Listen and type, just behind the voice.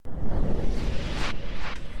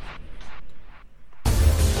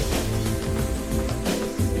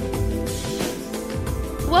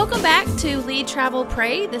Welcome back to Lead, Travel,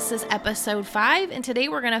 Pray. This is episode 5, and today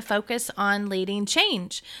we're going to focus on leading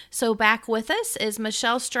change. So back with us is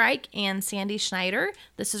Michelle Strike and Sandy Schneider.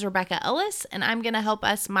 This is Rebecca Ellis, and I'm going to help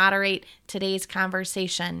us moderate today's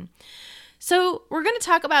conversation. So we're going to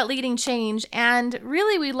talk about leading change, and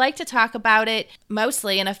really we'd like to talk about it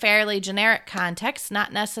mostly in a fairly generic context,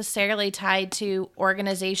 not necessarily tied to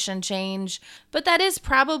organization change, but that is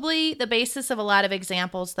probably the basis of a lot of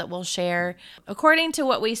examples that we'll share according to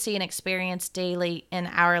what we see and experience daily in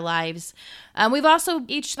our lives. We've also,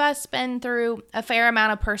 each of us, been through a fair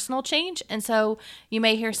amount of personal change, and so you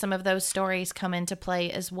may hear some of those stories come into play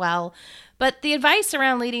as well. But the advice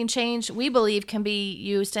around leading change, we believe, can be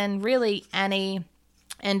used in really any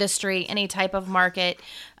industry, any type of market,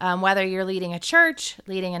 whether you're leading a church,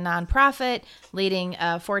 leading a nonprofit, leading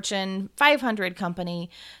a Fortune 500 company.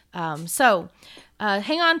 So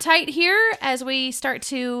hang on tight here as we start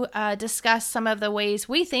to discuss some of the ways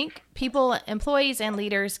we think people, employees, and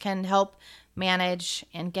leaders can help manage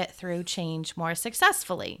and get through change more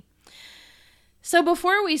successfully. So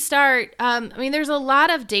before we start, there's a lot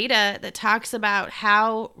of data that talks about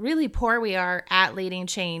how really poor we are at leading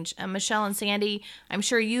change. Michelle and Sandy, I'm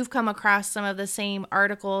sure you've come across some of the same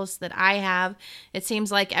articles that I have. It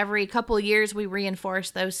seems like every couple of years we reinforce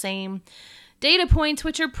those same data points,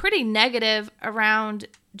 which are pretty negative around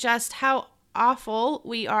just how awful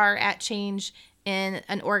we are at change in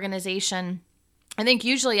an organization. I think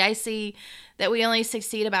usually I see that we only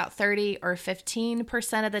succeed about 30 or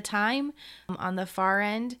 15% of the time on the far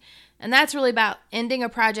end. And that's really about ending a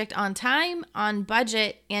project on time, on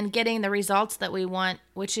budget, and getting the results that we want,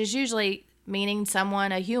 which is usually meaning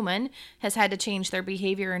someone, a human, has had to change their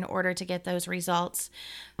behavior in order to get those results.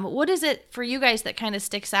 What is it for you guys that kind of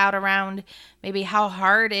sticks out around maybe how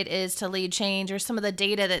hard it is to lead change, or some of the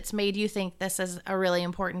data that's made you think this is a really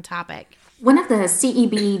important topic? One of the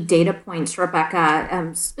CEB data points,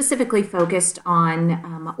 Rebecca, specifically focused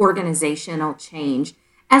on organizational change,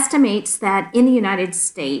 estimates that in the United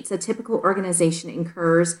States, a typical organization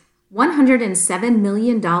incurs $107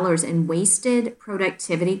 million in wasted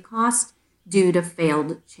productivity costs due to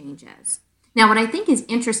failed changes. Now, what I think is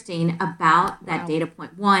interesting about that data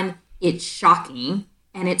point, one, it's shocking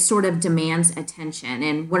and it sort of demands attention.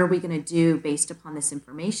 And what are we going to do based upon this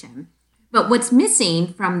information? But what's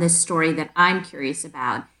missing from this story that I'm curious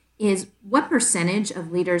about is what percentage of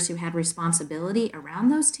leaders who had responsibility around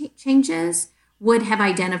those changes would have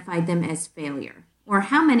identified them as failure? Or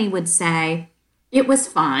how many would say, it was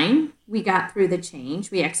fine, we got through the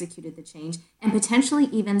change, we executed the change, and potentially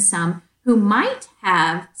even some who might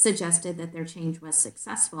have suggested that their change was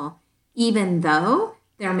successful, even though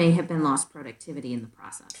there may have been lost productivity in the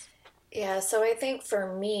process. Yeah, so I think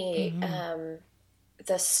for me,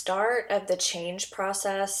 the start of the change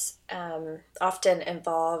process often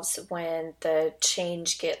involves when the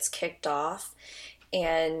change gets kicked off.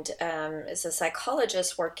 And as a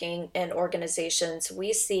psychologist working in organizations,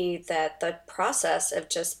 we see that the process of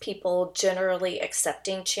just people generally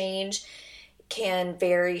accepting change can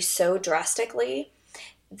vary so drastically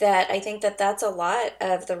that I think that that's a lot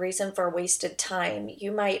of the reason for wasted time.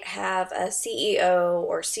 You might have a CEO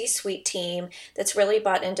or C-suite team that's really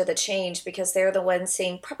bought into the change because they're the ones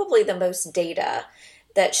seeing probably the most data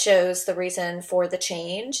that shows the reason for the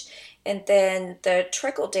change. And then the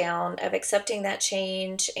trickle down of accepting that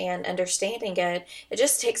change and understanding it, it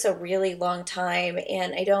just takes a really long time.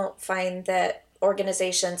 And I don't find that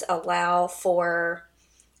organizations allow for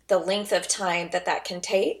the length of time that can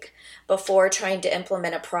take before trying to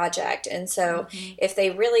implement a project. And so if they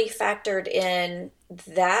really factored in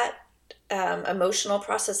that emotional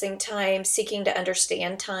processing time, seeking to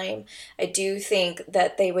understand time, I do think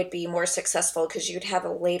that they would be more successful because you'd have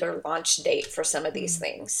a later launch date for some of these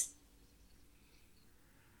things.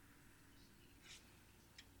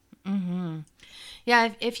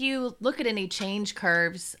 Yeah, if you look at any change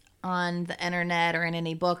curves on the internet or in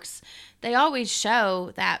any books, they always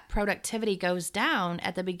show that productivity goes down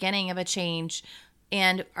at the beginning of a change.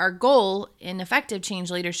 And our goal in effective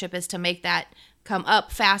change leadership is to make that come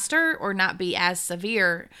up faster or not be as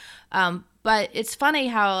severe. But it's funny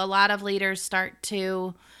how a lot of leaders start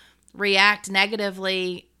to react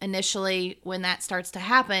negatively initially when that starts to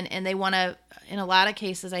happen, and they want to, in a lot of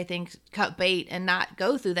cases, I think, cut bait and not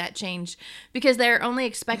go through that change because they're only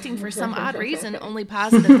expecting, for some odd reason, only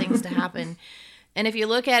positive things to happen. And if you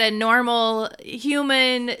look at a normal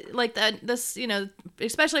human, like this,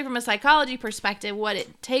 especially from a psychology perspective, what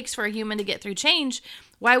it takes for a human to get through change,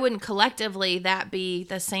 why wouldn't collectively that be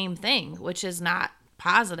the same thing, which is not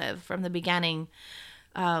positive from the beginning?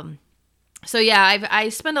 So yeah, I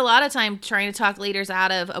spend a lot of time trying to talk leaders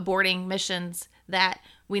out of aborting missions that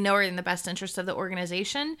we know are in the best interest of the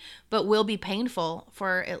organization, but will be painful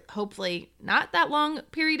for hopefully not that long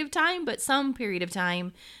period of time, but some period of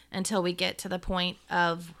time until we get to the point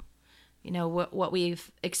of, what we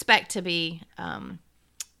expect to be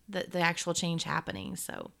the actual change happening.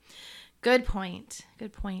 So good point.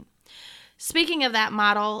 Good point. Speaking of that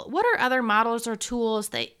model, what are other models or tools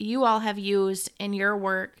that you all have used in your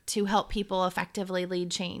work to help people effectively lead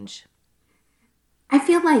change? I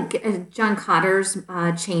feel like John Kotter's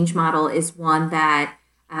change model is one that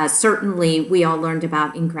certainly we all learned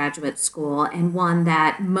about in graduate school, and one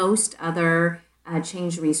that most other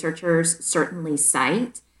change researchers certainly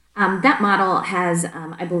cite. That model has,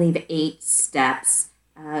 I believe, 8 steps.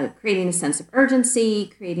 Creating a sense of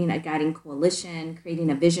urgency, creating a guiding coalition,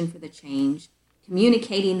 creating a vision for the change,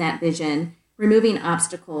 communicating that vision, removing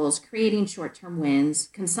obstacles, creating short-term wins,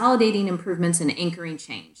 consolidating improvements, and anchoring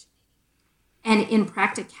change. And in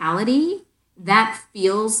practicality, that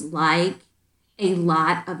feels like a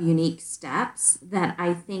lot of unique steps that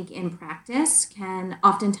I think in practice can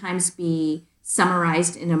oftentimes be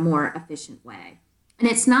summarized in a more efficient way. And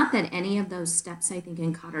it's not that any of those steps, I think,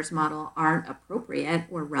 in Kotter's model aren't appropriate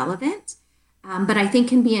or relevant, but I think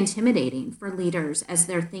can be intimidating for leaders as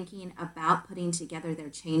they're thinking about putting together their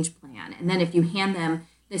change plan. And then if you hand them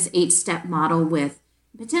this 8-step model with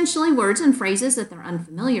potentially words and phrases that they're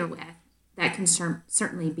unfamiliar with, that can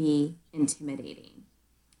certainly be intimidating.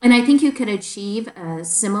 And I think you could achieve a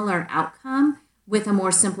similar outcome with a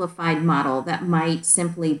more simplified model that might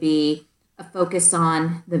simply be a focus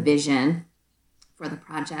on the vision for the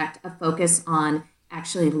project, a focus on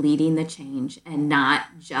actually leading the change and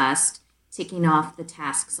not just ticking off the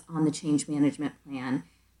tasks on the change management plan,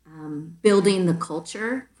 building the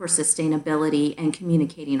culture for sustainability and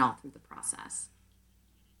communicating all through the process.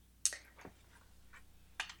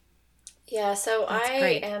 Yeah, so That's I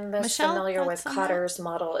great. am most Michelle, familiar with thoughts on that? Kotter's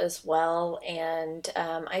model as well, and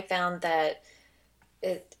I found that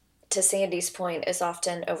it, to Sandy's point, is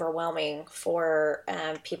often overwhelming for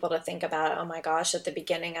people to think about. Oh my gosh, at the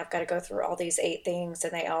beginning, I've got to go through all these 8 things,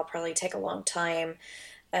 and they all probably take a long time.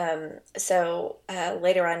 So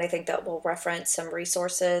later on, I think that we'll reference some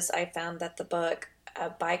resources. I found that the book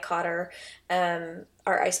by Kotter,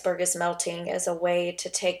 Our Iceberg is Melting, is a way to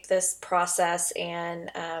take this process and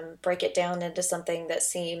break it down into something that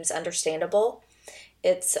seems understandable.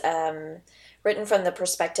 It's written from the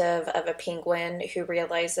perspective of a penguin who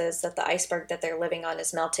realizes that the iceberg that they're living on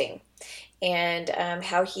is melting, and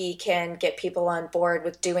how he can get people on board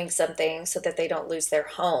with doing something so that they don't lose their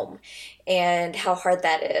home, and how hard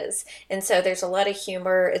that is. And so there's a lot of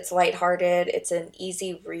humor. It's lighthearted. It's an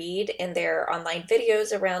easy read, and there are online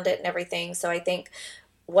videos around it and everything. So I think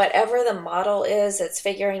whatever the model is, it's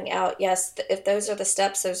figuring out, yes, if those are the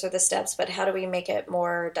steps, those are the steps, but how do we make it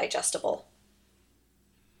more digestible?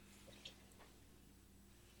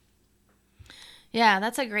 Yeah,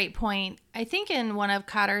 that's a great point. I think in one of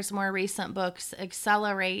Kotter's more recent books,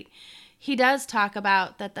 Accelerate, he does talk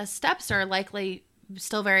about that the steps are likely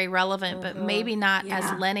still very relevant, but maybe not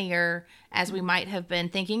as linear as we might have been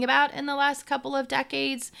thinking about in the last couple of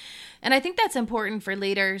decades. And I think that's important for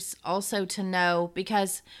leaders also to know,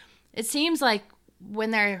 because it seems like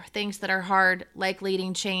when there are things that are hard, like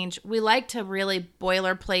leading change, we like to really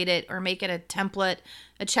boilerplate it or make it a template,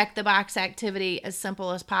 a check the box activity as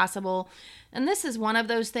simple as possible. And this is one of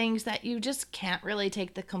those things that you just can't really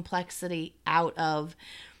take the complexity out of.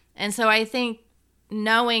 And so I think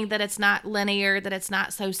knowing that it's not linear, that it's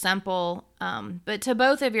not so simple, but to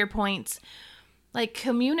both of your points, like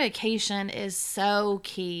communication is so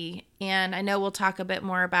key. And I know we'll talk a bit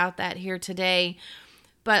more about that here today,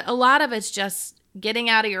 but a lot of it's just getting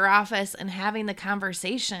out of your office and having the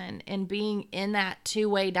conversation and being in that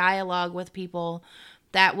two-way dialogue with people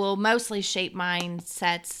that will mostly shape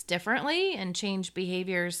mindsets differently and change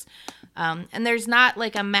behaviors. And there's not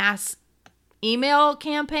like a mass email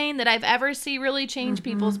campaign that I've ever seen really change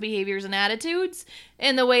people's behaviors and attitudes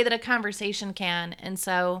in the way that a conversation can. And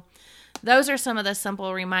so those are some of the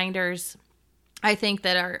simple reminders I think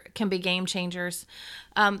that can be game changers.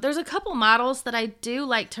 There's a couple models that I do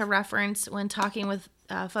like to reference when talking with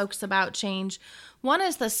folks about change. One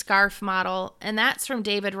is the SCARF model, and that's from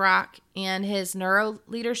David Rock and his neuro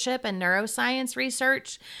leadership and neuroscience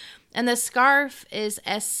research. And the SCARF is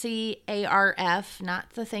SCARF,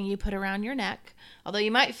 not the thing you put around your neck. Although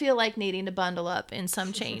you might feel like needing to bundle up in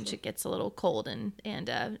some change. It gets a little cold and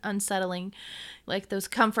unsettling, like those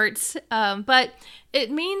comforts. But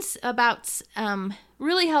it means about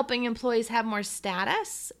really helping employees have more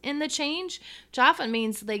status in the change, which often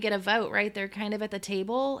means they get a vote, right? They're kind of at the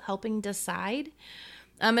table helping decide.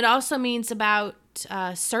 It also means about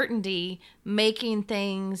certainty, making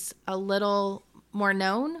things a little more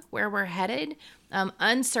known where we're headed.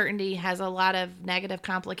 Uncertainty has a lot of negative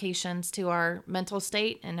complications to our mental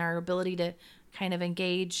state and our ability to kind of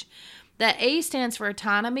engage. The A stands for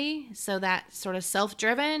autonomy, so that sort of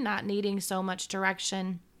self-driven, not needing so much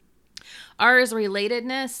direction. R is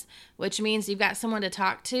relatedness, which means you've got someone to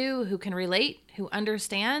talk to who can relate, who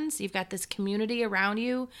understands. You've got this community around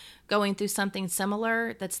you going through something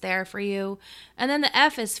similar that's there for you. And then the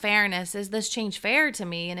F is fairness. Is this change fair to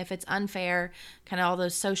me? And if it's unfair, kind of all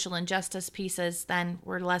those social injustice pieces, then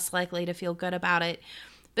we're less likely to feel good about it.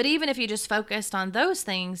 But even if you just focused on those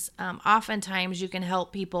things, oftentimes you can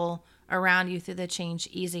help people around you through the change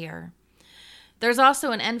easier. There's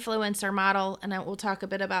also an influencer model, and we'll talk a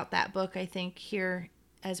bit about that book, I think, here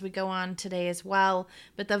as we go on today as well.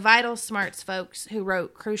 But the Vital Smarts folks who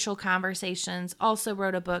wrote Crucial Conversations also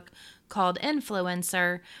wrote a book called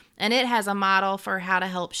Influencer, and it has a model for how to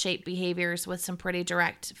help shape behaviors with some pretty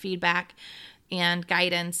direct feedback and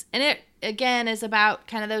guidance. And it, again, is about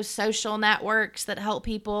kind of those social networks that help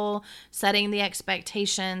people, setting the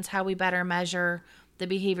expectations, how we better measure the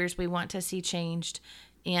behaviors we want to see changed.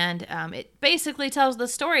 And it basically tells the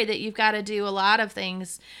story that you've got to do a lot of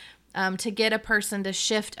things to get a person to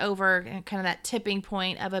shift over kind of that tipping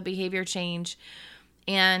point of a behavior change.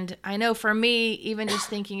 And I know for me, even just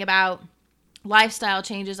thinking about lifestyle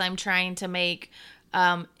changes I'm trying to make,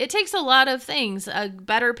 it takes a lot of things: a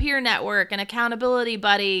better peer network, an accountability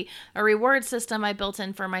buddy, a reward system I built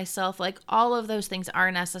in for myself. Like, all of those things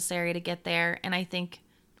are necessary to get there. And I think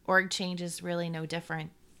org change is really no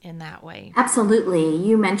different in that way. Absolutely.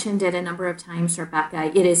 You mentioned it a number of times, Rebecca.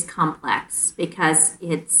 It is complex because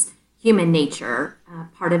it's human nature.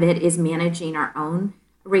 Part of it is managing our own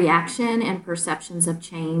reaction and perceptions of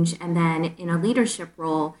change, and then in a leadership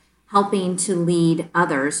role, helping to lead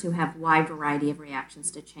others who have a wide variety of reactions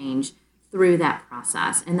to change through that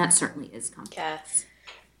process. And that certainly is complex. Yeah.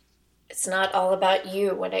 It's not all about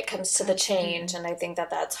you when it comes to the change. And I think that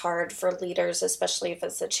that's hard for leaders, especially if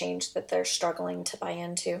it's a change that they're struggling to buy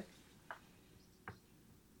into.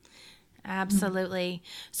 Absolutely.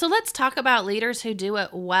 So let's talk about leaders who do it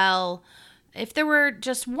well. If there were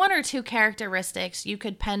just one or two characteristics you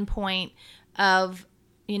could pinpoint of,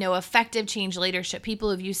 effective change leadership, people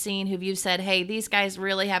who've you seen, who've you said, hey, these guys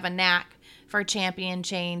really have a knack for champion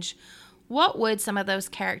change, what would some of those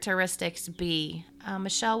characteristics be?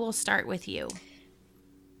 Michelle, we'll start with you.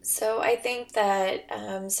 So I think that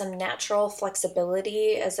some natural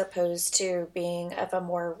flexibility as opposed to being of a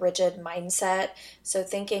more rigid mindset. So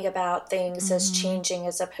thinking about things as changing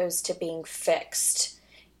as opposed to being fixed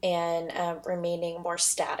and remaining more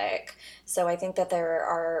static. So I think that there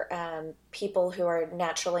are people who are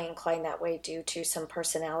naturally inclined that way due to some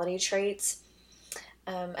personality traits.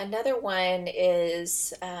 Another one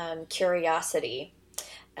is curiosity.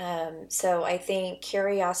 So I think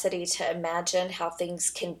curiosity to imagine how things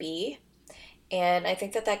can be. And I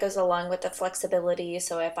think that that goes along with the flexibility.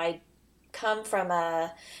 So if I come from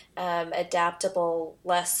a adaptable,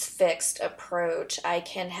 less fixed approach, I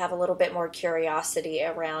can have a little bit more curiosity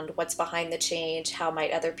around what's behind the change, how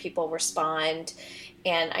might other people respond,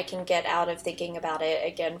 and I can get out of thinking about it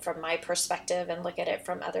again from my perspective and look at it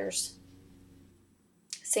from others.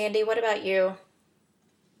 Sandy, what about you?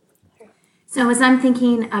 So as I'm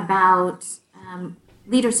thinking about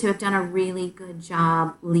leaders who have done a really good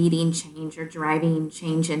job leading change or driving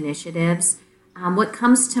change initiatives, what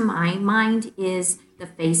comes to my mind is the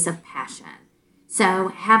face of passion. So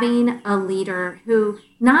having a leader who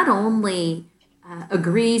not only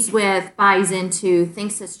agrees with, buys into,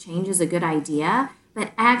 thinks this change is a good idea,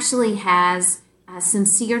 but actually has a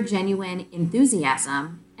sincere, genuine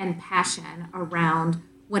enthusiasm and passion around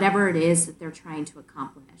whatever it is that they're trying to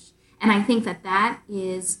accomplish. And I think that that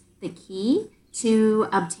is the key to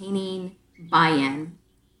obtaining buy-in,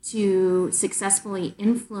 to successfully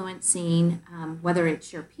influencing whether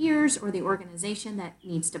it's your peers or the organization that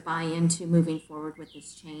needs to buy into moving forward with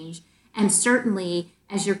this change. And certainly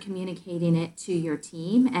as you're communicating it to your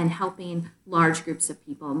team and helping large groups of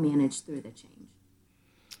people manage through the change.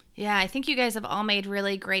 Yeah, I think you guys have all made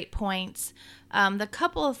really great points. The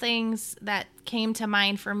couple of things that came to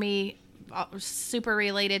mind for me, super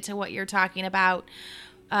related to what you're talking about,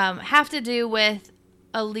 have to do with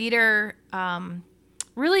a leader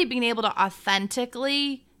really being able to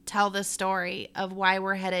authentically tell the story of why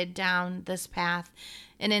we're headed down this path.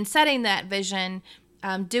 And in setting that vision,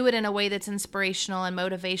 do it in a way that's inspirational and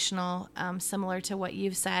motivational, similar to what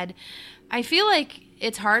you've said. I feel like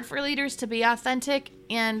it's hard for leaders to be authentic,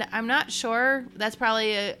 and I'm not sure, that's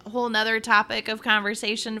probably a whole nother topic of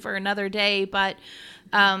conversation for another day, but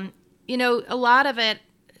a lot of it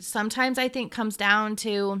sometimes I think comes down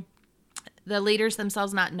to the leaders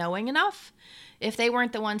themselves not knowing enough. If they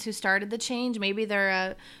weren't the ones who started the change, maybe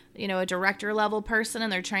they're a director level person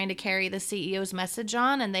and they're trying to carry the CEO's message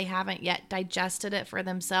on and they haven't yet digested it for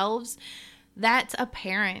themselves. That's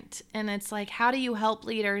apparent. And it's like, how do you help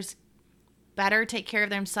leaders better take care of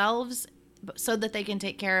themselves so that they can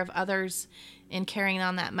take care of others in carrying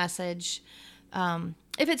on that message?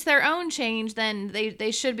 If it's their own change, then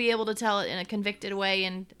they should be able to tell it in a convicted way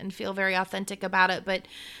and feel very authentic about it. But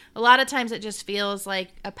a lot of times it just feels like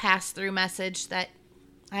a pass-through message that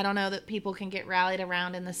I don't know that people can get rallied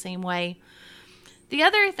around in the same way. The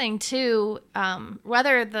other thing, too,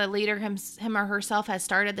 whether the leader him or herself has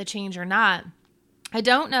started the change or not, I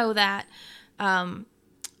don't know that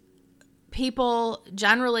people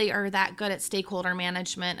generally are that good at stakeholder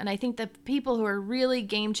management. And I think the people who are really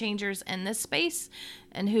game changers in this space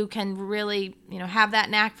and who can really, have that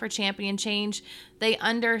knack for champion change, they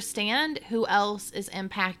understand who else is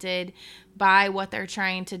impacted by what they're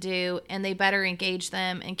trying to do, and they better engage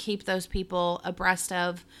them and keep those people abreast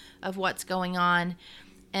of what's going on.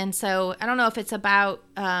 And so I don't know if it's about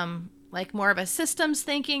like more of a systems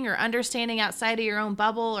thinking or understanding outside of your own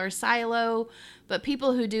bubble or silo, but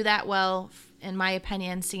people who do that well, in my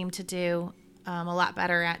opinion, seem to do a lot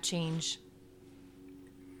better at change.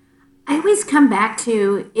 I always come back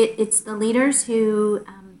to it's the leaders who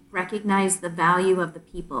recognize the value of the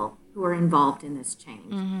people who are involved in this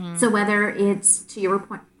change. Mm-hmm. So whether it's, to your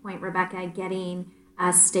point, Rebecca, getting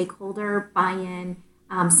a stakeholder buy-in,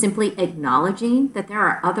 simply acknowledging that there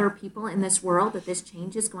are other people in this world that this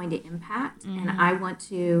change is going to impact, mm-hmm. and I want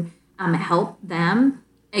to help them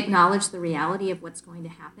acknowledge the reality of what's going to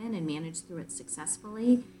happen and manage through it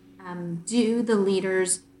successfully. Do the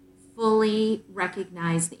leaders fully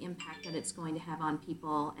recognize the impact that it's going to have on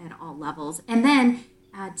people at all levels? And then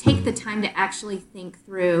take the time to actually think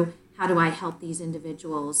through, how do I help these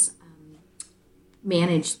individuals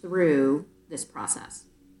manage through this process?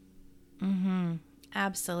 Mm-hmm.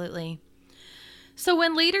 Absolutely. So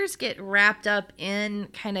when leaders get wrapped up in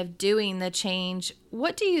kind of doing the change,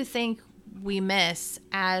 what do you think we miss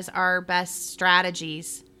as our best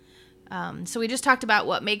strategies? So we just talked about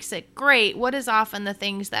what makes it great. What is often the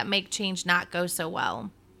things that make change not go so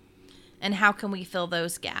well? And how can we fill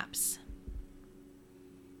those gaps?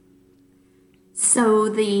 So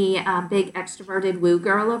the big extroverted woo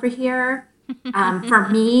girl over here, for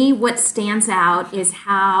me, what stands out is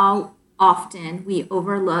how often we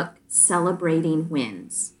overlook celebrating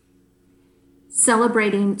wins.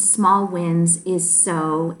 Celebrating small wins is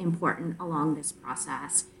so important along this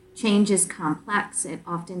process. Change is complex. It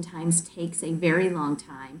oftentimes takes a very long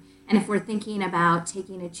time. And if we're thinking about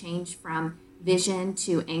taking a change from vision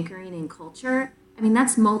to anchoring in culture, I mean,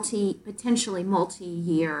 that's potentially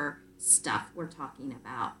multi-year stuff we're talking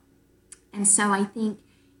about. And so I think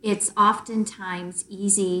it's oftentimes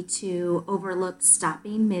easy to overlook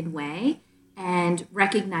stopping midway and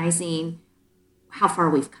recognizing how far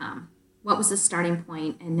we've come. What was the starting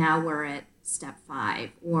point, and now we're at step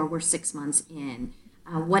 5, or we're 6 months in.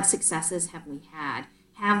 What successes have we had?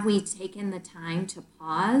 Have we taken the time to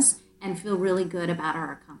pause and feel really good about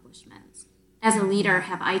our accomplishments? As a leader,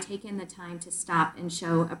 have I taken the time to stop and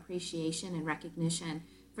show appreciation and recognition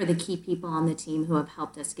for the key people on the team who have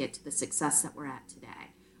helped us get to the success that we're at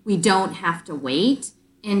today? We don't have to wait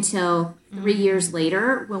until 3 years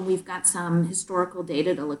later when we've got some historical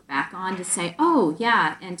data to look back on to say, oh,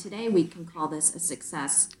 yeah, and today we can call this a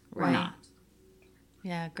success or not.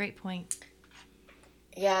 Yeah, great point.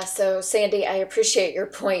 Yeah, so Sandy, I appreciate your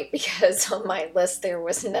point, because on my list there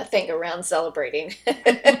was nothing around celebrating.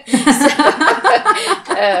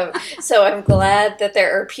 So I'm glad that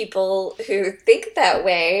there are people who think that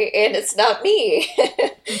way, and it's not me.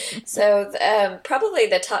 So probably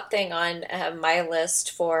the top thing on my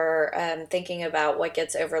list for thinking about what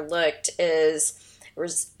gets overlooked is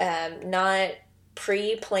not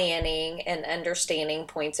pre-planning and understanding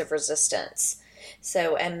points of resistance.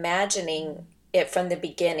 So imagining it from the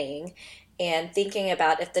beginning and thinking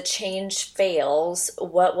about, if the change fails,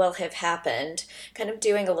 what will have happened, kind of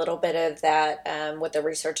doing a little bit of that, what the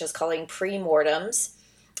research is calling pre-mortems,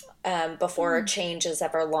 before change is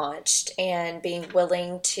ever launched, and being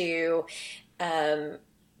willing to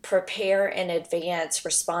prepare in advance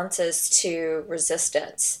responses to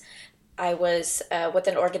resistance. I was with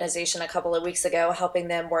an organization a couple of weeks ago, helping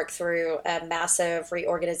them work through a massive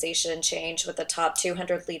reorganization change with the top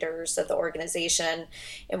 200 leaders of the organization.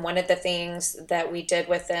 And one of the things that we did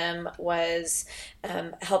with them was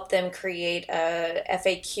help them create a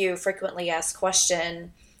FAQ, frequently asked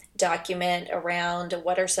question document around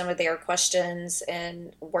what are some of their questions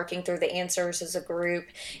and working through the answers as a group,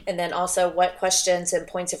 and then also what questions and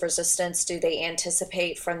points of resistance do they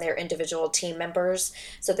anticipate from their individual team members,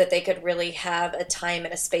 so that they could really have a time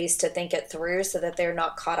and a space to think it through, so that they're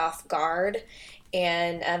not caught off guard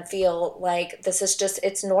and feel like this is just,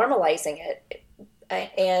 it's normalizing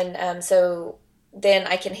it. So then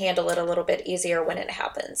I can handle it a little bit easier when it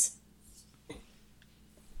happens.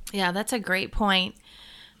 Yeah, that's a great point.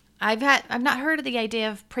 I've not heard of the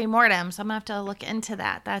idea of pre-mortem, so I'm gonna have to look into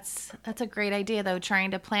that. That's a great idea, though,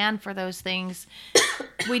 trying to plan for those things.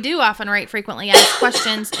 We do often frequently ask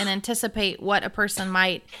questions and anticipate what a person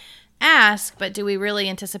might ask, but do we really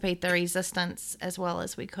anticipate the resistance as well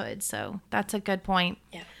as we could? So that's a good point.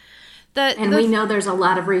 Yeah. We know there's a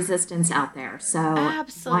lot of resistance out there, so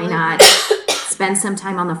absolutely. Why not spend some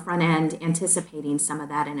time on the front end anticipating some of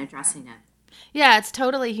that and addressing it? Yeah, it's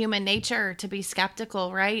totally human nature to be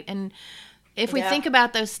skeptical, right? And if we think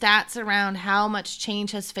about those stats around how much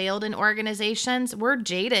change has failed in organizations, we're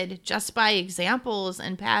jaded just by examples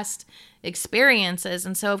and past experiences.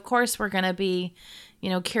 And so, of course, we're going to be,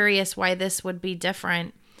 curious why this would be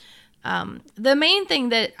different. The main thing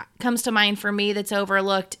that comes to mind for me that's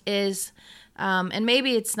overlooked is, and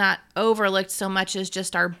maybe it's not overlooked so much as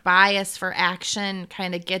just our bias for action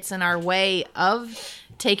kind of gets in our way of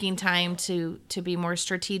taking time to be more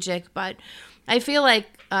strategic. But I feel like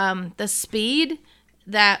the speed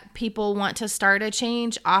that people want to start a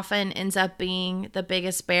change often ends up being the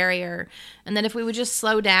biggest barrier. And then if we would just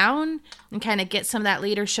slow down and kind of get some of that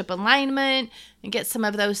leadership alignment and get some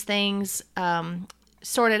of those things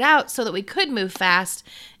sorted out so that we could move fast,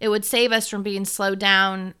 it would save us from being slowed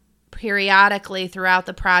down periodically throughout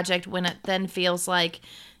the project when it then feels like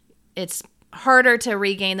it's harder to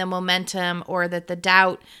regain the momentum, or that the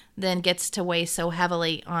doubt then gets to weigh so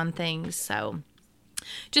heavily on things. So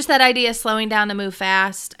just that idea of slowing down to move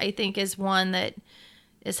fast, I think, is one that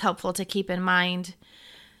is helpful to keep in mind.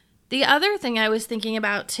 The other thing I was thinking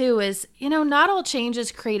about too is, not all change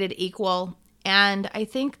is created equal. And I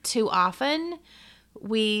think too often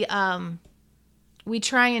we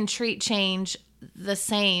try and treat change the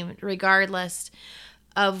same regardless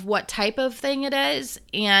of what type of thing it is.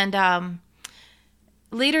 And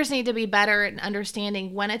leaders need to be better at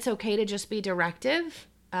understanding when it's okay to just be directive,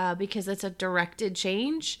 because it's a directed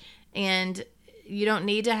change, and you don't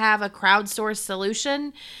need to have a crowdsourced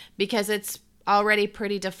solution because it's already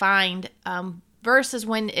pretty defined, versus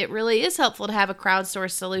when it really is helpful to have a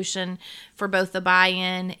crowdsourced solution for both the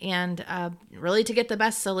buy-in and really to get the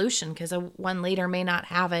best solution, because one leader may not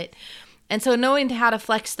have it. And so knowing how to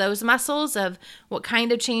flex those muscles of what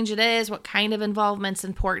kind of change it is, what kind of involvement's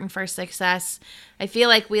important for success. I feel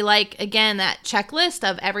like we again, that checklist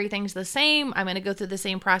of everything's the same. I'm going to go through the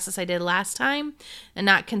same process I did last time and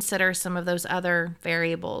not consider some of those other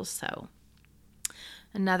variables. So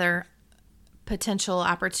another potential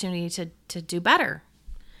opportunity to do better.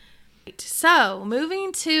 So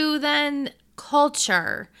moving to then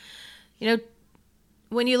culture,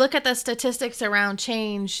 when you look at the statistics around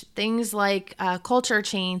change, things like culture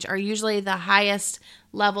change are usually the highest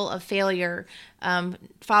level of failure,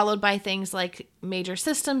 followed by things like major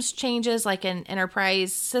systems changes like an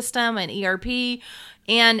enterprise system, an ERP,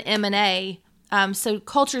 and M&A. So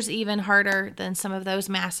culture's even harder than some of those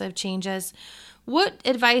massive changes. What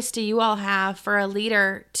advice do you all have for a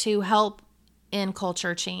leader to help in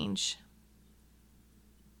culture change?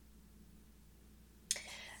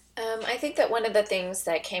 I think that one of the things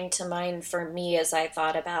that came to mind for me as I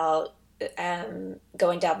thought about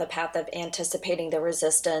going down the path of anticipating the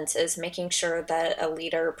resistance is making sure that a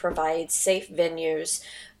leader provides safe venues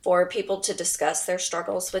for people to discuss their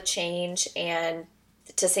struggles with change and,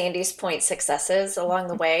 to Sandy's point, successes along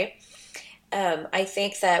the way. I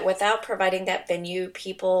think that without providing that venue,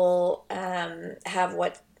 people have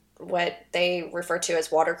what they refer to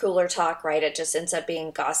as water cooler talk, right? It just ends up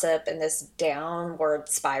being gossip and this downward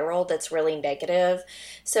spiral that's really negative.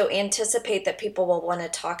 So anticipate that people will want to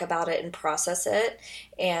talk about it and process it,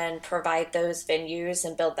 and provide those venues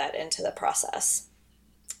and build that into the process.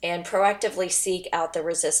 And proactively seek out the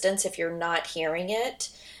resistance. If you're not hearing it,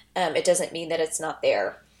 it doesn't mean that it's not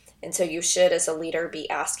there. And so you should, as a leader, be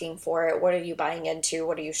asking for it. What are you buying into?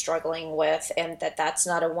 What are you struggling with? And that's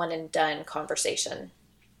not a one and done conversation.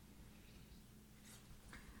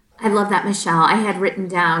 I love that, Michelle. I had written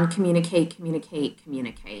down communicate, communicate,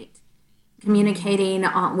 communicate. Communicating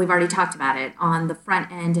on, we've already talked about it, on the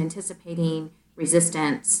front end, anticipating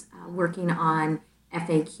resistance, working on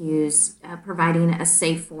FAQs, providing a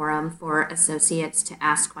safe forum for associates to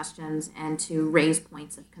ask questions and to raise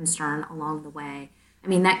points of concern along the way. I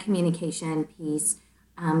mean, that communication piece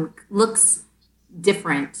looks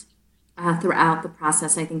different throughout the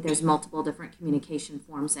process. I think there's multiple different communication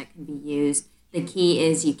forms that can be used. The key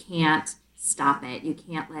is you can't stop it. You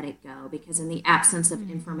can't let it go, because in the absence of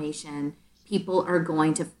information, people are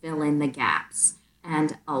going to fill in the gaps.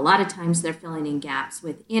 And a lot of times they're filling in gaps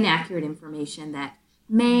with inaccurate information that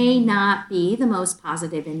may not be the most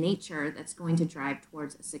positive in nature that's going to drive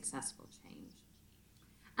towards a successful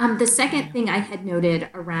change. The second thing I had noted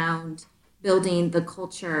around building the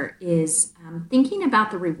culture is thinking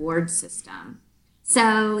about the reward system.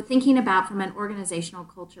 So thinking about from an organizational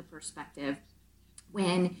culture perspective,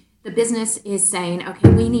 when the business is saying, okay,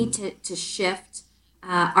 we need to shift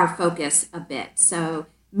our focus a bit. So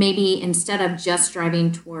maybe instead of just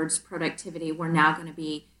driving towards productivity, we're now going to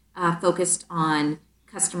be focused on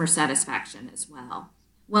customer satisfaction as well.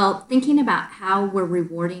 Well, thinking about how we're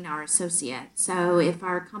rewarding our associates. So if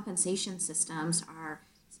our compensation systems are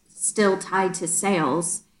still tied to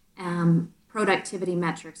sales, productivity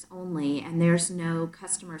metrics only, and there's no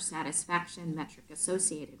customer satisfaction metric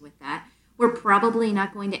associated with that, we're probably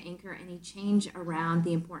not going to anchor any change around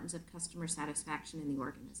the importance of customer satisfaction in the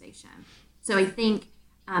organization. So I think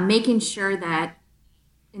making sure that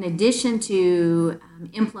in addition to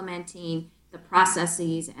implementing the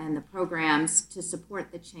processes and the programs to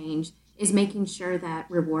support the change, is making sure that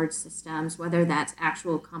reward systems, whether that's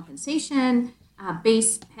actual compensation,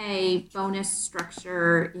 base pay, bonus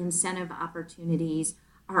structure, incentive opportunities,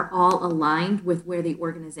 are all aligned with where the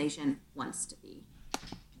organization wants to be.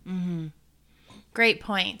 Mm-hmm. Great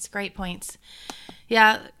points. Great points.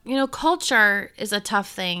 Yeah, culture is a tough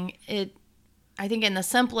thing. I think in the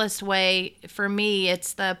simplest way, for me,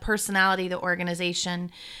 it's the personality of the organization.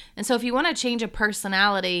 And so if you want to change a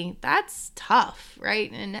personality, that's tough,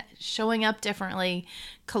 right? And showing up differently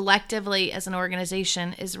collectively as an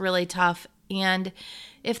organization is really tough. And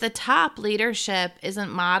if the top leadership isn't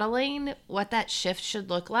modeling what that shift should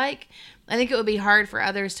look like, I think it would be hard for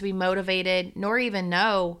others to be motivated, nor even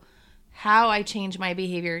know how I change my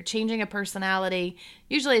behavior. Changing a personality,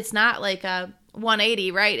 usually it's not like a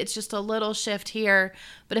 180, right? It's just a little shift here.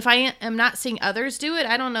 But if I am not seeing others do it,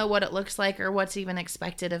 I don't know what it looks like or what's even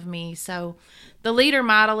expected of me. So the leader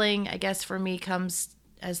modeling, I guess, for me comes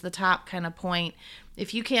as the top kind of point.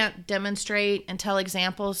 If you can't demonstrate and tell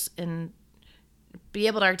examples and be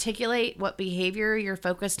able to articulate what behavior you're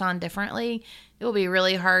focused on differently, it will be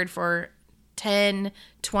really hard for 10,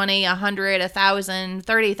 20, 100, 1,000,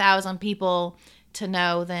 30,000 people to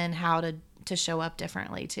know then how to show up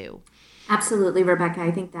differently too. Absolutely, Rebecca.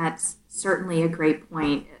 I think that's certainly a great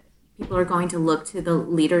point. People are going to look to the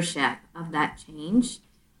leadership of that change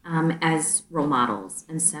as role models.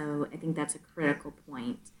 And so I think that's a critical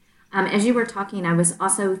point. As you were talking, I was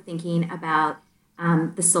also thinking about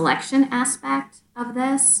the selection aspect of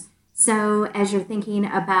this. So as you're thinking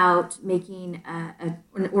about making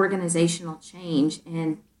an organizational change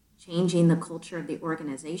and changing the culture of the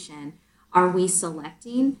organization, are we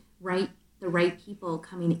selecting the right people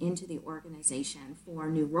coming into the organization for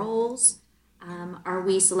new roles? Are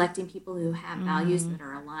we selecting people who have values that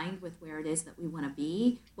are aligned with where it is that we want to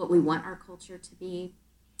be, what we want our culture to be?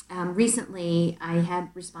 Recently, I had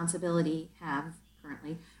responsibility for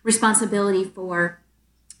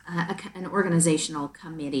an organizational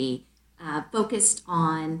committee focused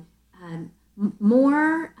on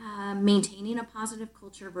more maintaining a positive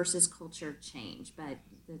culture versus culture change, but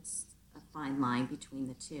it's a fine line between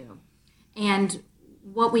the two. And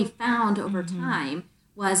what we found over time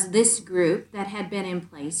was this group that had been in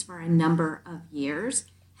place for a number of years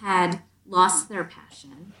had lost their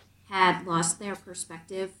passion, had lost their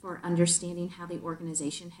perspective for understanding how the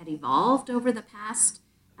organization had evolved over the past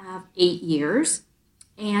 8 years,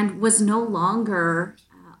 and was no longer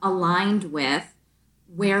aligned with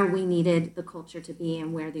where we needed the culture to be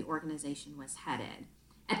and where the organization was headed.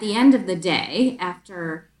 At the end of the day,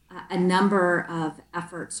 after a number of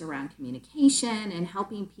efforts around communication and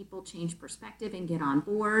helping people change perspective and get on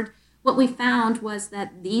board, what we found was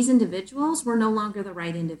that these individuals were no longer the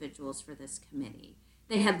right individuals for this committee.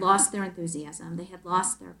 They had lost their enthusiasm, they had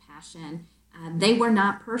lost their passion. They were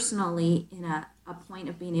not personally in a point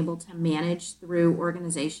of being able to manage through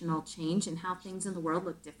organizational change and how things in the world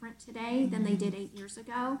look different today than they did 8 years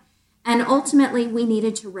ago. And ultimately, we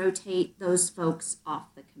needed to rotate those folks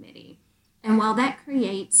off the committee. And while that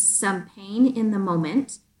creates some pain in the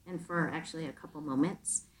moment, and for actually a couple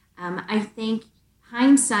moments, I think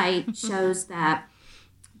hindsight shows that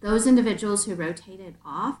those individuals who rotated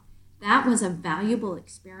off, that was a valuable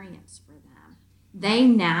experience for them. They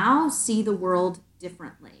now see the world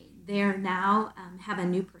differently. They're now have a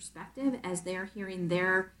new perspective as they're hearing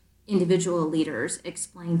their individual leaders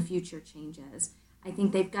explain future changes. I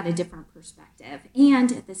think they've got a different perspective.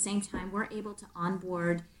 And at the same time, we're able to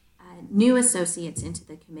onboard new associates into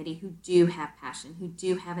the committee who do have passion, who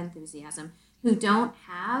do have enthusiasm, who don't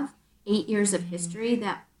have 8 years of history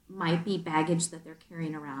that might be baggage that they're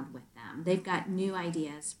carrying around with them. They've got new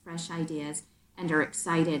ideas, fresh ideas, and are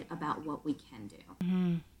excited about what we can do.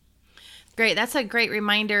 Mm-hmm. Great. That's a great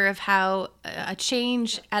reminder of how a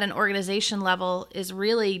change at an organization level is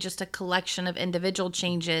really just a collection of individual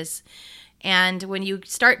changes. And when you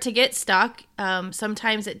start to get stuck,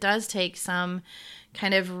 sometimes it does take some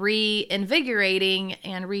kind of reinvigorating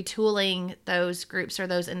and retooling those groups or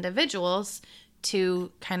those individuals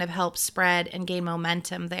to kind of help spread and gain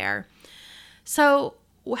momentum there. So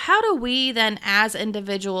how do we then, as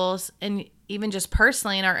individuals, and even just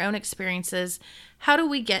personally in our own experiences, how do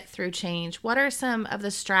we get through change? What are some of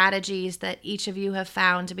the strategies that each of you have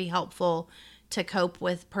found to be helpful to cope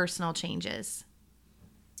with personal changes?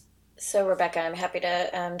 So, Rebecca, I'm happy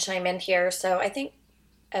to chime in here. So I think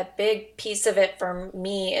a big piece of it for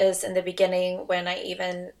me is in the beginning when I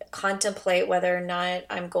even contemplate whether or not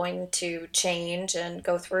I'm going to change and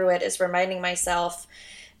go through it, is reminding myself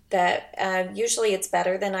that usually it's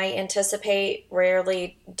better than I anticipate.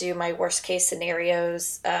 Rarely do my worst case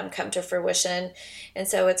scenarios come to fruition. And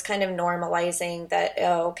so it's kind of normalizing that,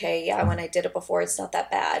 oh, okay, yeah, when I did it before, it's not that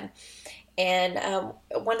bad. And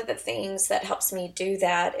one of the things that helps me do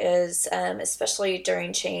that is, especially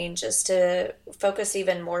during change, is to focus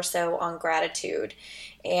even more so on gratitude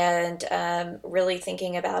and really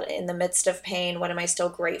thinking about, in the midst of pain, what am I still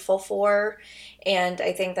grateful for? And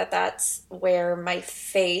I think that that's where my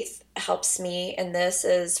faith helps me in this,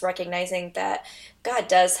 is recognizing that God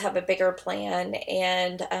does have a bigger plan,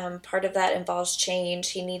 and part of that involves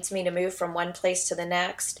change. He needs me to move from one place to the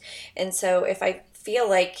next. And so if I feel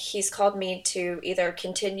like he's called me to either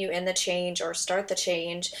continue in the change or start the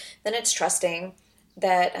change, then it's trusting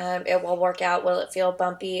that it will work out. Will it feel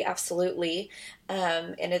bumpy? Absolutely.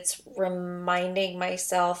 And it's reminding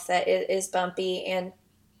myself that it is bumpy, and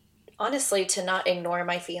honestly, to not ignore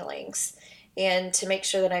my feelings and to make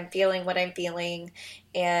sure that I'm feeling what I'm feeling,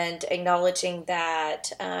 and acknowledging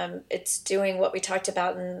that it's doing what we talked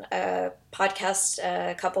about in a podcast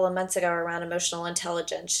a couple of months ago around emotional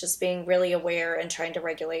intelligence, just being really aware and trying to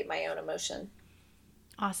regulate my own emotion.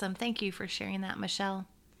 Awesome. Thank you for sharing that, Michelle.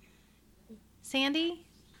 Sandy?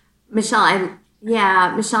 Michelle,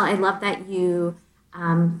 I love that you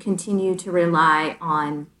continue to rely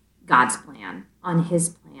on God's plan, on his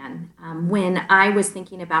plan. When I was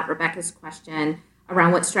thinking about Rebecca's question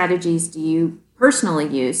around what strategies do you personally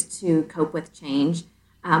use to cope with change,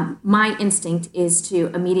 my instinct is to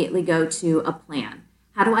immediately go to a plan.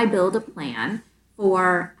 How do I build a plan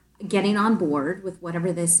for getting on board with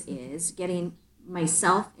whatever this is, getting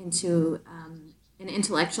myself into an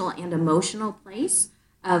intellectual and emotional place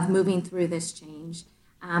of moving through this change,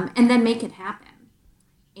 and then make it happen.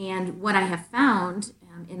 And what I have found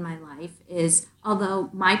in my life is, although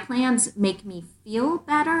my plans make me feel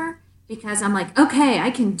better because I'm like, okay,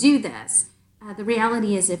 I can do this, the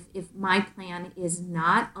reality is if my plan is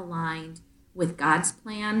not aligned with God's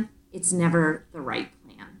plan, it's never the right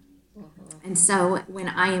plan. Mm-hmm. And so when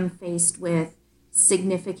I am faced with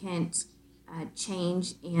significant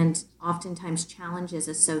change and oftentimes challenges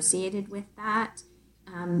associated with that,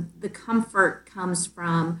 the comfort comes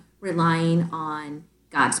from relying on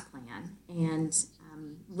God's plan and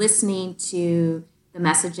listening to the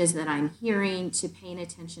messages that I'm hearing, to paying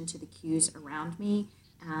attention to the cues around me.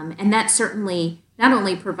 And that certainly not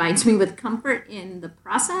only provides me with comfort in the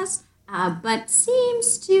process, but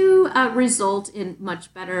seems to result in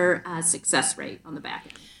much better success rate on the back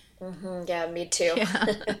end. Mm-hmm. Yeah, me too.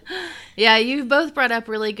 Yeah, you both brought up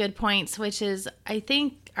really good points, which is, I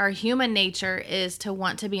think our human nature is to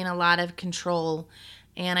want to be in a lot of control.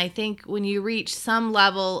 And I think when you reach some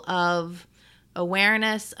level of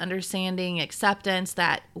awareness, understanding, acceptance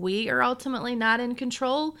that we are ultimately not in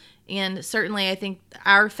control, and certainly I think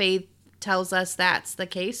our faith tells us that's the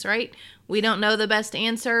case, right? We don't know the best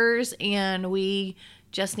answers, and we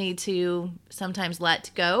just need to sometimes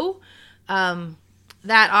let go.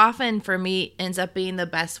 That often for me ends up being the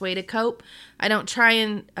best way to cope. I don't try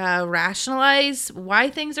and rationalize why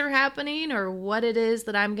things are happening or what it is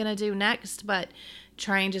that I'm going to do next, but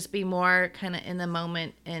try and just be more kind of in the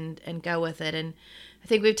moment and go with it. And I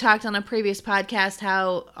think we've talked on a previous podcast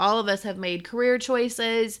how all of us have made career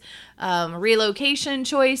choices, relocation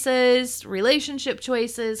choices, relationship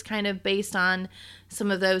choices, kind of based on some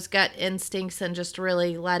of those gut instincts and just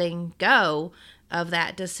really letting go of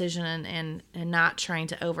that decision and not trying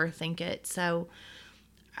to overthink it. So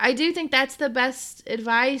I do think that's the best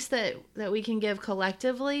advice that we can give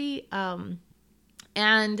collectively.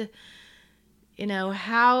 And, you know,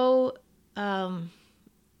 how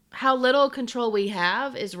little control we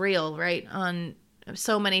have is real, right? On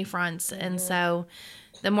so many fronts. And so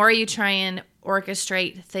the more you try and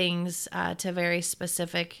orchestrate things to a very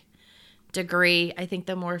specific degree, I think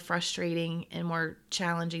the more frustrating and more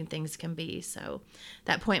challenging things can be. So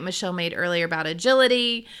that point Michelle made earlier about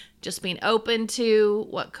agility, just being open to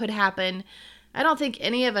what could happen. I don't think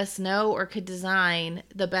any of us know or could design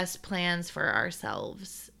the best plans for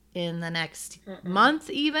ourselves in the next month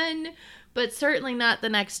even, but certainly not the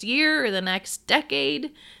next year or the next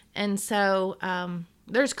decade. And so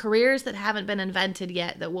there's careers that haven't been invented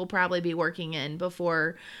yet that we'll probably be working in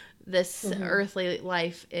before this earthly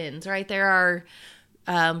life ends, right? There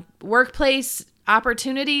are workplace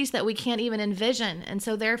opportunities that we can't even envision. And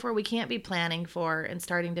so therefore we can't be planning for and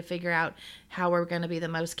starting to figure out how we're going to be the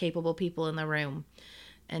most capable people in the room.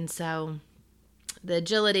 And so the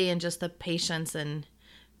agility and just the patience and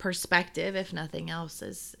perspective, if nothing else,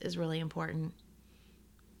 is really important.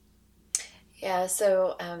 Yeah.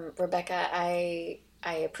 So, Rebecca, I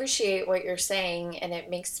appreciate what you're saying, and it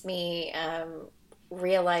makes me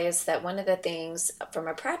realize that one of the things from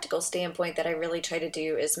a practical standpoint that I really try to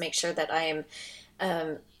do is make sure that I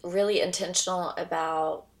am really intentional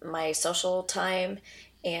about my social time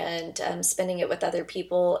and spending it with other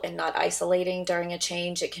people and not isolating during a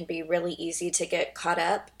change. It can be really easy to get caught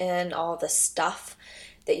up in all the stuff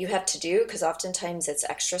that you have to do, because oftentimes it's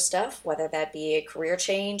extra stuff, whether that be a career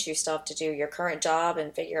change, you still have to do your current job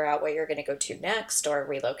and figure out what you're going to go to next, or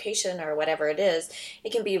relocation, or whatever it is.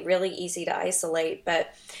 It can be really easy to isolate.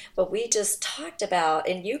 But what we just talked about,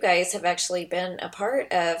 and you guys have actually been a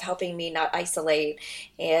part of helping me not isolate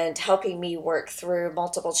and helping me work through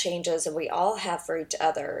multiple changes, and we all have for each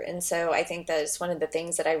other. And so I think that is one of the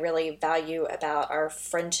things that I really value about our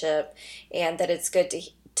friendship, and that it's good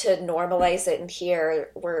to normalize it and hear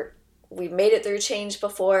we've made it through change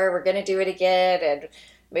before, we're going to do it again, and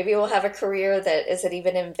maybe we'll have a career that isn't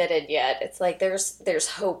even invented yet. It's like there's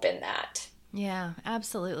hope in that. Yeah,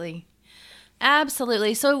 absolutely.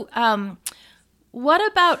 So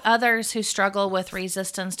what about others who struggle with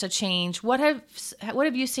resistance to change? What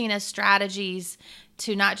have you seen as strategies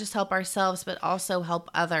to not just help ourselves, but also help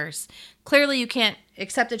others? Clearly, you can't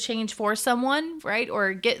accept a change for someone, right?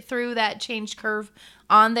 Or get through that change curve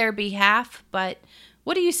on their behalf. But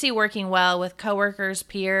what do you see working well with coworkers,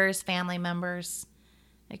 peers, family members,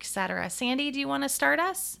 etc.? Sandy, do you want to start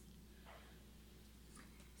us?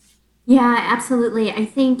 Yeah, absolutely. I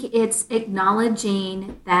think it's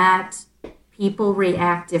acknowledging that people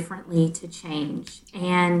react differently to change,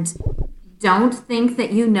 and don't think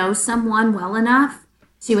that you know someone well enough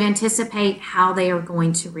to anticipate how they are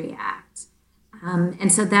going to react.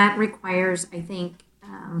 And so that requires, I think,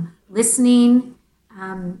 listening,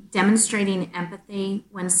 demonstrating empathy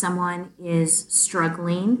when someone is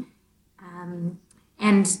struggling,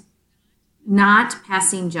 and not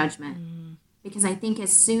passing judgment. Because I think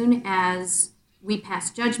as soon as we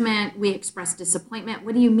pass judgment, we express disappointment.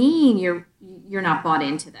 What do you mean you're not bought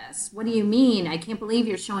into this? What do you mean? I can't believe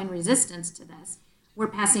you're showing resistance to this. We're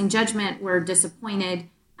passing judgment. We're disappointed.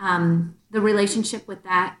 The relationship with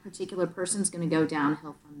that particular person is going to go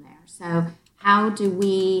downhill from there. So how do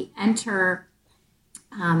we enter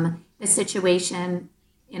the situation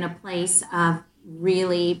in a place of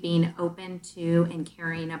really being open to and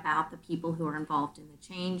caring about the people who are involved in the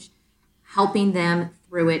change, helping them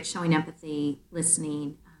through it, showing empathy,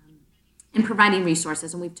 listening, and providing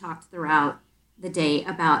resources. And we've talked throughout the day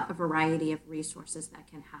about a variety of resources that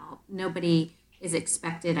can help. Nobody is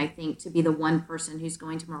expected, I think, to be the one person who's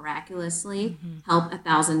going to miraculously help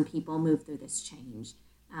 1,000 people move through this change.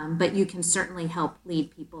 But you can certainly help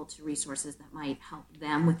lead people to resources that might help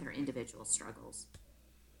them with their individual struggles.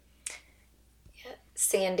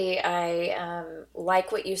 Sandy, I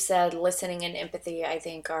like what you said. Listening and empathy, I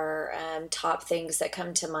think, are top things that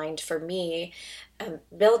come to mind for me.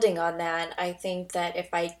 Building on that, I think that if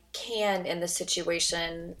I can, in the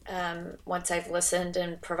situation, once I've listened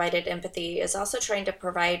and provided empathy, is also trying to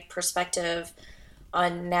provide perspective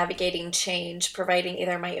navigating change, providing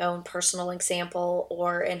either my own personal example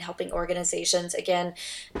or in helping organizations. Again,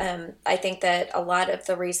 I think that a lot of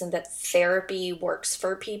the reason that therapy works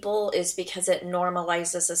for people is because it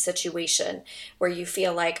normalizes a situation where you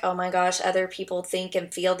feel like, oh my gosh, other people think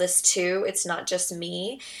and feel this too. It's not just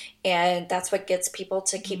me. And that's what gets people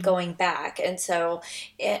to keep going back. And so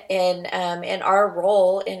in our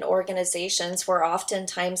role in organizations, we're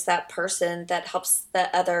oftentimes that person that helps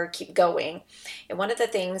the other keep going. And one of the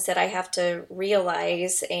things that I have to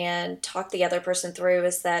realize and talk the other person through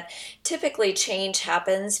is that typically change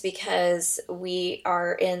happens because we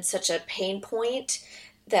are in such a pain point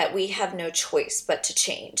that we have no choice but to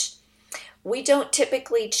change. We don't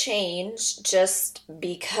typically change just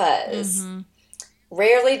because.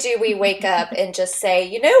 Rarely do we wake up and just say,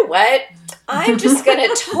 you know what, I'm just going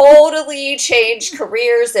to totally change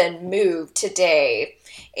careers and move today.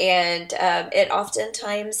 And it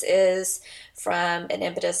oftentimes is from an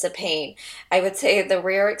impetus of pain. I would say the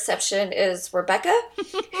rare exception is Rebecca,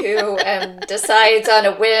 who decides on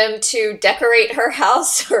a whim to decorate her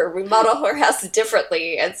house or remodel her house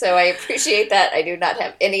differently. And so I appreciate that. I do not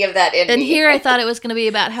have any of that in me. And here I thought it was going to be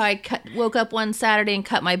about how I woke up one Saturday and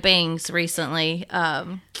cut my bangs recently.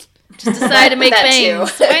 Just decided to make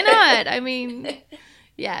bangs. Why not? I mean,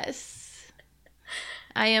 yes.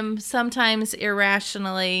 I am sometimes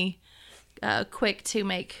irrationally quick to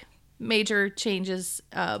make major changes,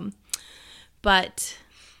 but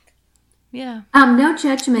yeah, no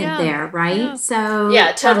judgment there, right? Yeah. So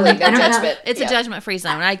yeah, totally no judgment. It's a judgment-free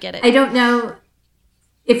zone. I get it. I don't know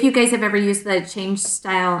if you guys have ever used the change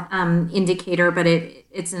style indicator, but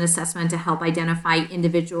it's an assessment to help identify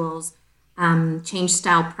individuals' change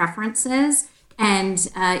style preferences. And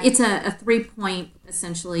it's a 3-point,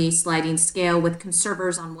 essentially, sliding scale with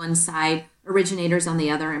conservers on one side, originators on the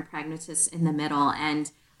other, and pragmatists in the middle.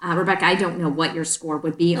 And Rebecca, I don't know what your score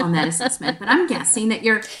would be on that assessment, but I'm guessing that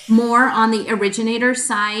you're more on the originator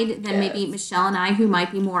side than maybe Michelle and I, who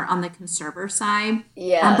might be more on the conserver side.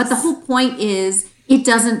 Yes. But the whole point is it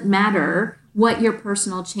doesn't matter what your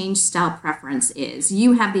personal change style preference is.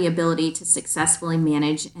 You have the ability to successfully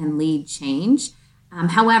manage and lead change.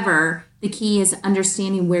 However, the key is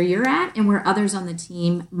understanding where you're at and where others on the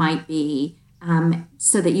team might be,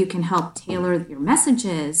 so that you can help tailor your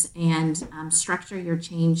messages and structure your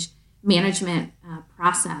change management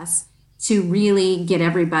process to really get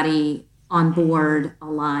everybody on board,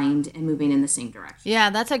 aligned, and moving in the same direction.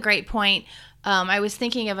 Yeah, that's a great point. I was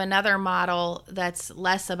thinking of another model that's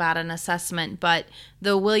less about an assessment, but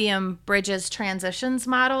the William Bridges transitions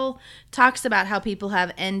model talks about how people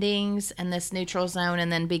have endings and this neutral zone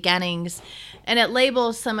and then beginnings, and it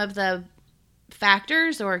labels some of the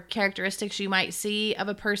factors or characteristics you might see of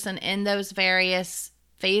a person in those various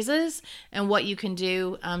phases and what you can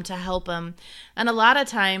do to help them. And a lot of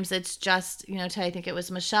times it's just, I think it was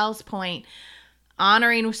Michelle's point,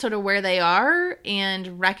 honoring sort of where they are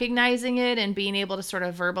and recognizing it and being able to sort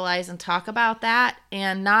of verbalize and talk about that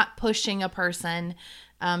and not pushing a person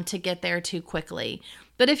to get there too quickly.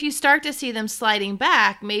 But if you start to see them sliding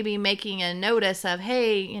back, maybe making a notice of,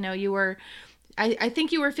 hey, I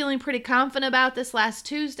think you were feeling pretty confident about this last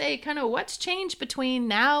Tuesday. Kind of what's changed between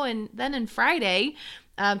now and then and Friday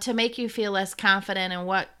to make you feel less confident, and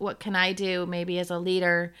what can I do maybe as a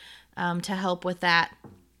leader to help with that?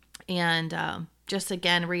 And just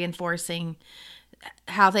again, reinforcing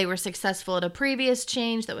how they were successful at a previous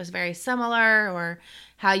change that was very similar, or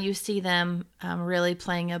how you see them really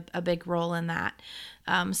playing a big role in that.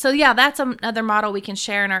 So yeah, that's another model we can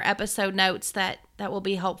share in our episode notes that will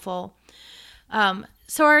be helpful.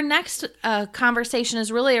 So our next conversation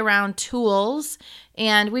is really around tools,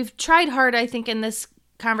 and we've tried hard, I think, in this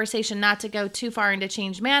conversation not to go too far into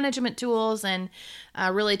change management tools and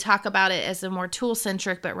really talk about it as a more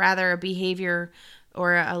tool-centric, but rather a behavior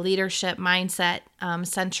or a leadership mindset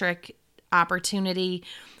centric opportunity.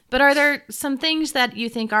 But are there some things that you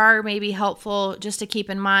think are maybe helpful just to keep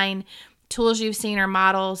in mind, tools you've seen or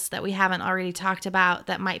models that we haven't already talked about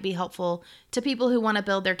that might be helpful to people who want to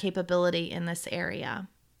build their capability in this area?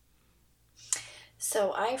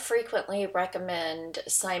 So I frequently recommend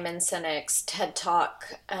Simon Sinek's TED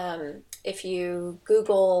Talk. If you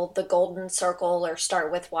Google the Golden Circle or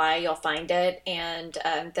start with why, you'll find it. And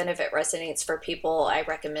then if it resonates for people, I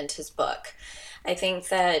recommend his book. I think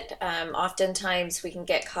that oftentimes we can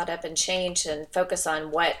get caught up in change and focus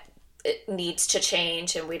on what it needs to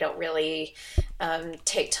change, and we don't really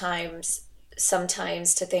take time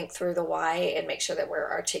sometimes to think through the why and make sure that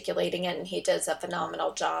we're articulating it. And he does a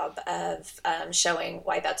phenomenal job of showing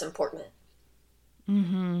why that's important.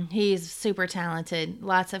 Mm-hmm. He's super talented.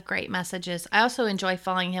 Lots of great messages. I also enjoy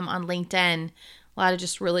following him on LinkedIn. a lot of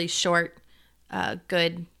just really short,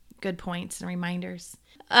 good points and reminders.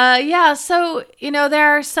 Yeah, so,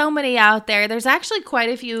 there are so many out there. There's actually quite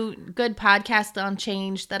a few good podcasts on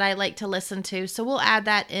change that I like to listen to. So we'll add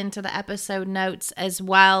that into the episode notes as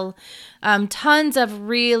well. Tons of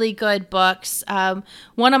really good books.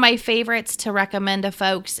 One of my favorites to recommend to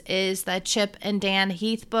folks is the Chip and Dan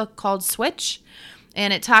Heath book called Switch.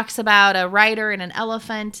 And it talks about a rider and an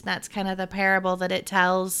elephant. That's kind of the parable that it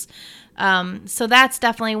tells. So that's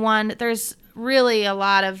definitely one. There's really a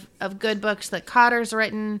lot of good books that Kotter's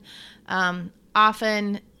written,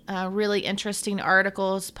 often really interesting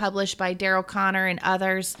articles published by Daryl Conner and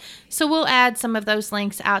others. So we'll add some of those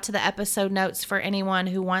links out to the episode notes for anyone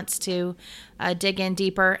who wants to dig in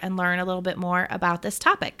deeper and learn a little bit more about this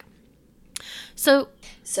topic. So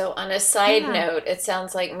on a side note, it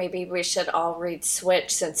sounds like maybe we should all read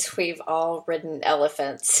Switch since we've all ridden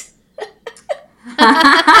elephants.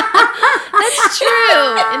 That's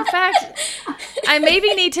true. In fact, I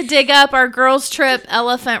maybe need to dig up our girls' trip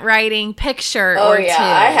elephant riding picture or two.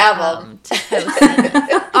 I have them. To post.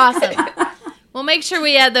 Awesome. We'll make sure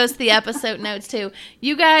we add those to the episode notes too.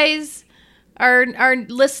 You guys, our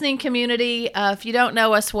listening community, if you don't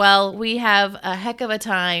know us well, we have a heck of a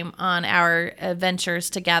time on our adventures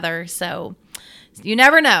together. So you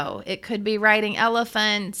never know. It could be riding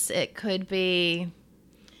elephants. It could be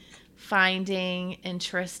finding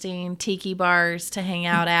interesting tiki bars to hang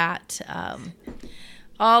out at.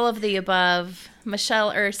 All of the above.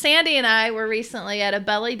 Sandy and I were recently at a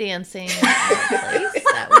belly dancing place.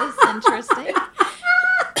 That was interesting.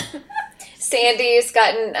 Sandy's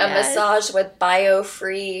gotten a massage with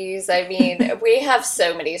BioFreeze. I mean, we have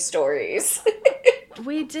so many stories.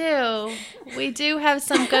 We do. We do have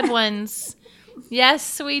some good ones.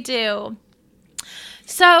 Yes, we do.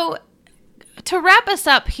 So, to wrap us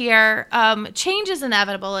up here, change is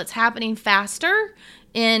inevitable. It's happening faster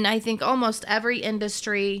in, I think, almost every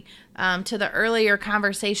industry. To the earlier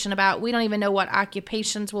conversation about we don't even know what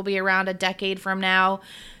occupations will be around a decade from now.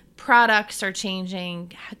 Products are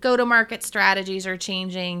changing. Go-to-market strategies are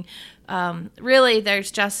changing. Really,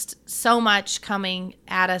 there's just so much coming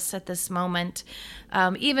at us at this moment.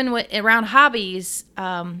 Even around hobbies,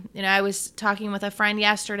 I was talking with a friend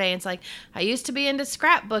yesterday. And it's like, I used to be into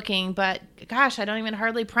scrapbooking, but gosh, I don't even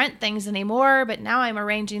hardly print things anymore. But now I'm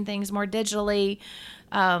arranging things more digitally.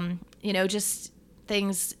 Just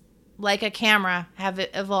things like a camera have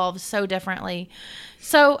evolved so differently.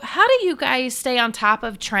 So how do you guys stay on top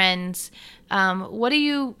of trends? What do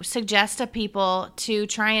you suggest to people to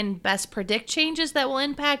try and best predict changes that will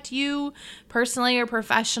impact you personally or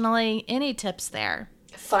professionally? Any tips there?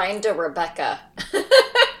 Find a Rebecca.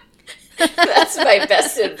 That's my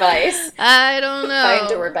best advice. I don't know.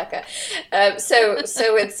 Find a Rebecca.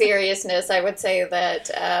 So in seriousness, I would say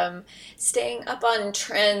that staying up on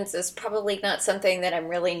trends is probably not something that I'm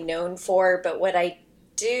really known for, but what I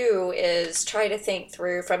do is try to think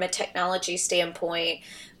through from a technology standpoint,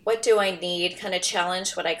 what do I need, kind of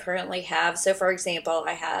challenge what I currently have. So for example,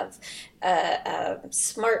 I have a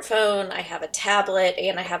smartphone, I have a tablet,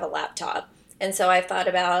 and I have a laptop. And so I thought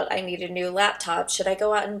about, I need a new laptop. Should I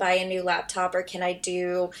go out and buy a new laptop, or can I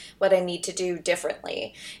do what I need to do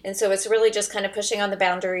differently? And so it's really just kind of pushing on the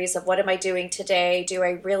boundaries of what am I doing today? Do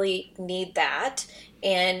I really need that?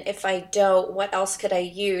 And if I don't, what else could I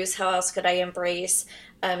use? How else could I embrace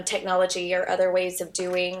technology or other ways of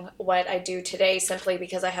doing what I do today simply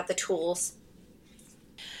because I have the tools?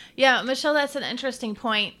 Yeah, Michelle, that's an interesting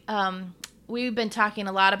point. We've been talking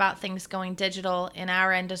a lot about things going digital in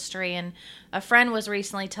our industry, and a friend was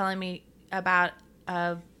recently telling me about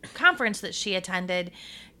a conference that she attended,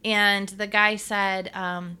 and the guy said,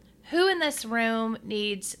 who in this room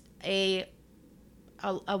needs a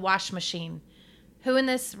wash machine? Who in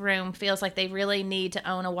this room feels like they really need to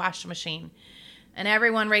own a washing machine? And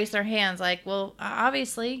everyone raised their hands like, well,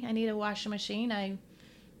 obviously I need a washing machine. I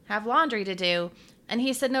have laundry to do. And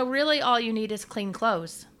he said, no, really all you need is clean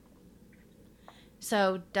clothes.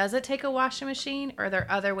 So does it take a washing machine, or are there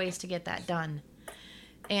other ways to get that done?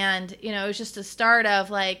 And, it was just a start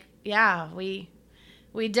of like, yeah, we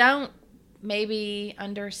don't maybe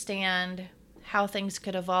understand how things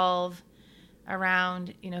could evolve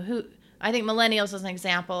around, who. I think millennials, as an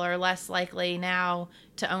example, are less likely now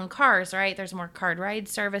to own cars, right? There's more car ride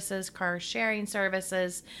services, car sharing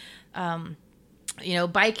services,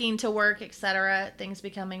 biking to work, etc. Things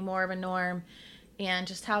becoming more of a norm, and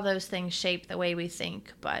just how those things shape the way we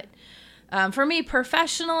think. But for me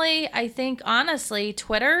professionally, I think honestly,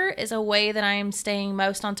 Twitter is a way that I'm staying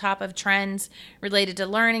most on top of trends related to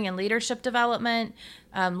learning and leadership development.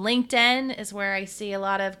 LinkedIn is where I see a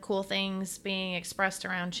lot of cool things being expressed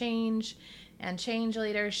around change and change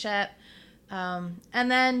leadership. And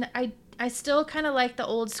then I still kind of like the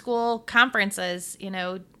old school conferences,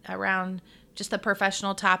 around just the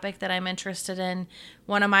professional topic that I'm interested in.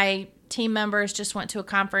 One of my team members just went to a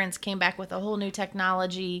conference, came back with a whole new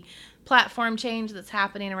technology platform change that's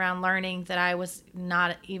happening around learning that I was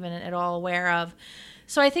not even at all aware of.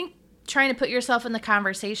 So I think trying to put yourself in the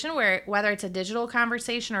conversation, whether it's a digital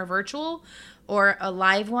conversation or virtual or a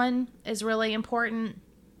live one, is really important.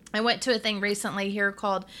 I went to a thing recently here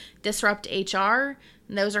called Disrupt HR,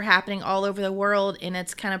 and those are happening all over the world, and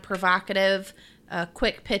it's kind of provocative,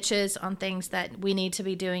 quick pitches on things that we need to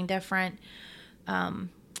be doing different.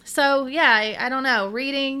 So yeah, I don't know,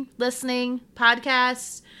 reading, listening,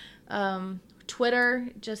 podcasts, Twitter,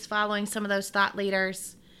 just following some of those thought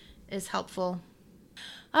leaders is helpful.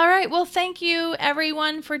 All right. Well, thank you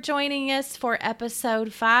everyone for joining us for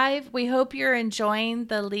episode 5. We hope you're enjoying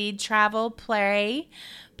the Lead Travel Pray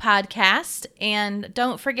podcast. And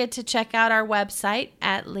don't forget to check out our website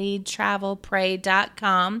at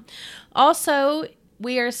leadtravelpray.com. Also,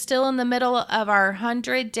 we are still in the middle of our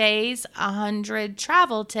 100 days, 100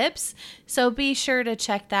 travel tips. So be sure to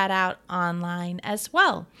check that out online as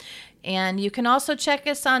well. And you can also check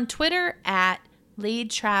us on Twitter at Lead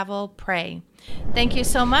Travel Pray. Thank you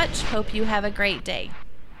so much. Hope you have a great day.